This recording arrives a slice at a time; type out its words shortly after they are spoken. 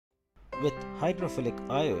With hydrophilic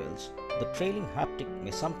IOLs, the trailing haptic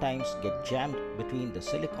may sometimes get jammed between the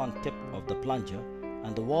silicone tip of the plunger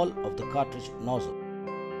and the wall of the cartridge nozzle.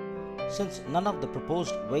 Since none of the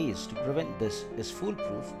proposed ways to prevent this is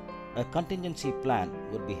foolproof, a contingency plan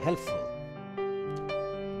would be helpful.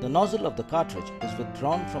 The nozzle of the cartridge is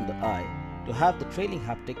withdrawn from the eye to have the trailing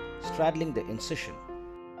haptic straddling the incision.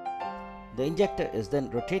 The injector is then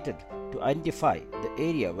rotated to identify the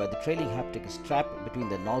area where the trailing haptic is trapped between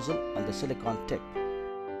the nozzle and the silicone tip.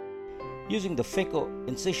 Using the phaco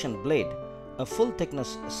incision blade, a full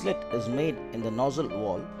thickness slit is made in the nozzle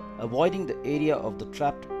wall, avoiding the area of the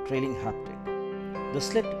trapped trailing haptic. The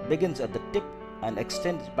slit begins at the tip and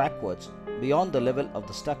extends backwards beyond the level of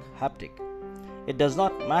the stuck haptic. It does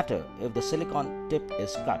not matter if the silicone tip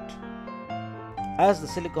is cut. As the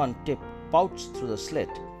silicone tip pouts through the slit,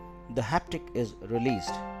 the haptic is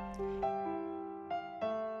released.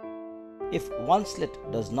 If one slit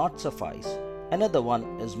does not suffice, another one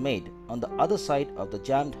is made on the other side of the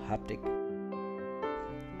jammed haptic,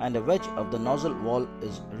 and a wedge of the nozzle wall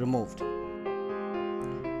is removed.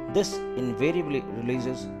 This invariably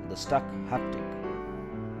releases the stuck haptic.